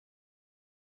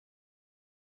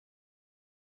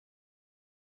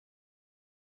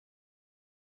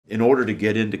In order to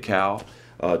get into Cal,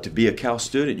 to be a Cal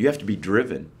student, you have to be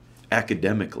driven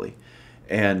academically.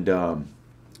 And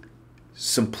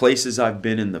some places I've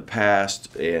been in the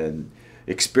past and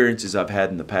experiences I've had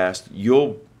in the past,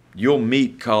 you'll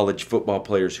meet college football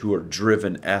players who are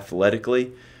driven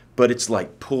athletically, but it's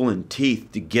like pulling teeth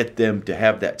to get them to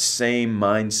have that same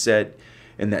mindset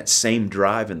and that same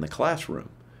drive in the classroom,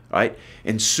 right?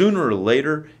 And sooner or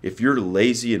later, if you're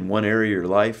lazy in one area of your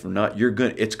life or not,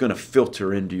 it's gonna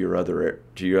filter into your other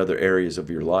areas of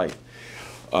your life.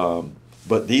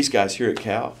 But these guys here at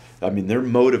Cal, I mean, they're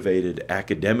motivated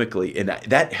academically, and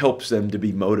that helps them to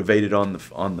be motivated on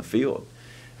the field.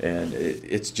 And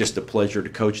it's just a pleasure to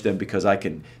coach them because I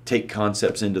can take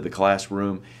concepts into the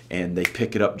classroom and they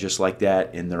pick it up just like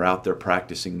that, and they're out there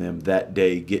practicing them that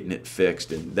day, getting it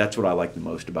fixed. And that's what I like the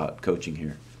most about coaching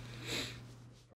here.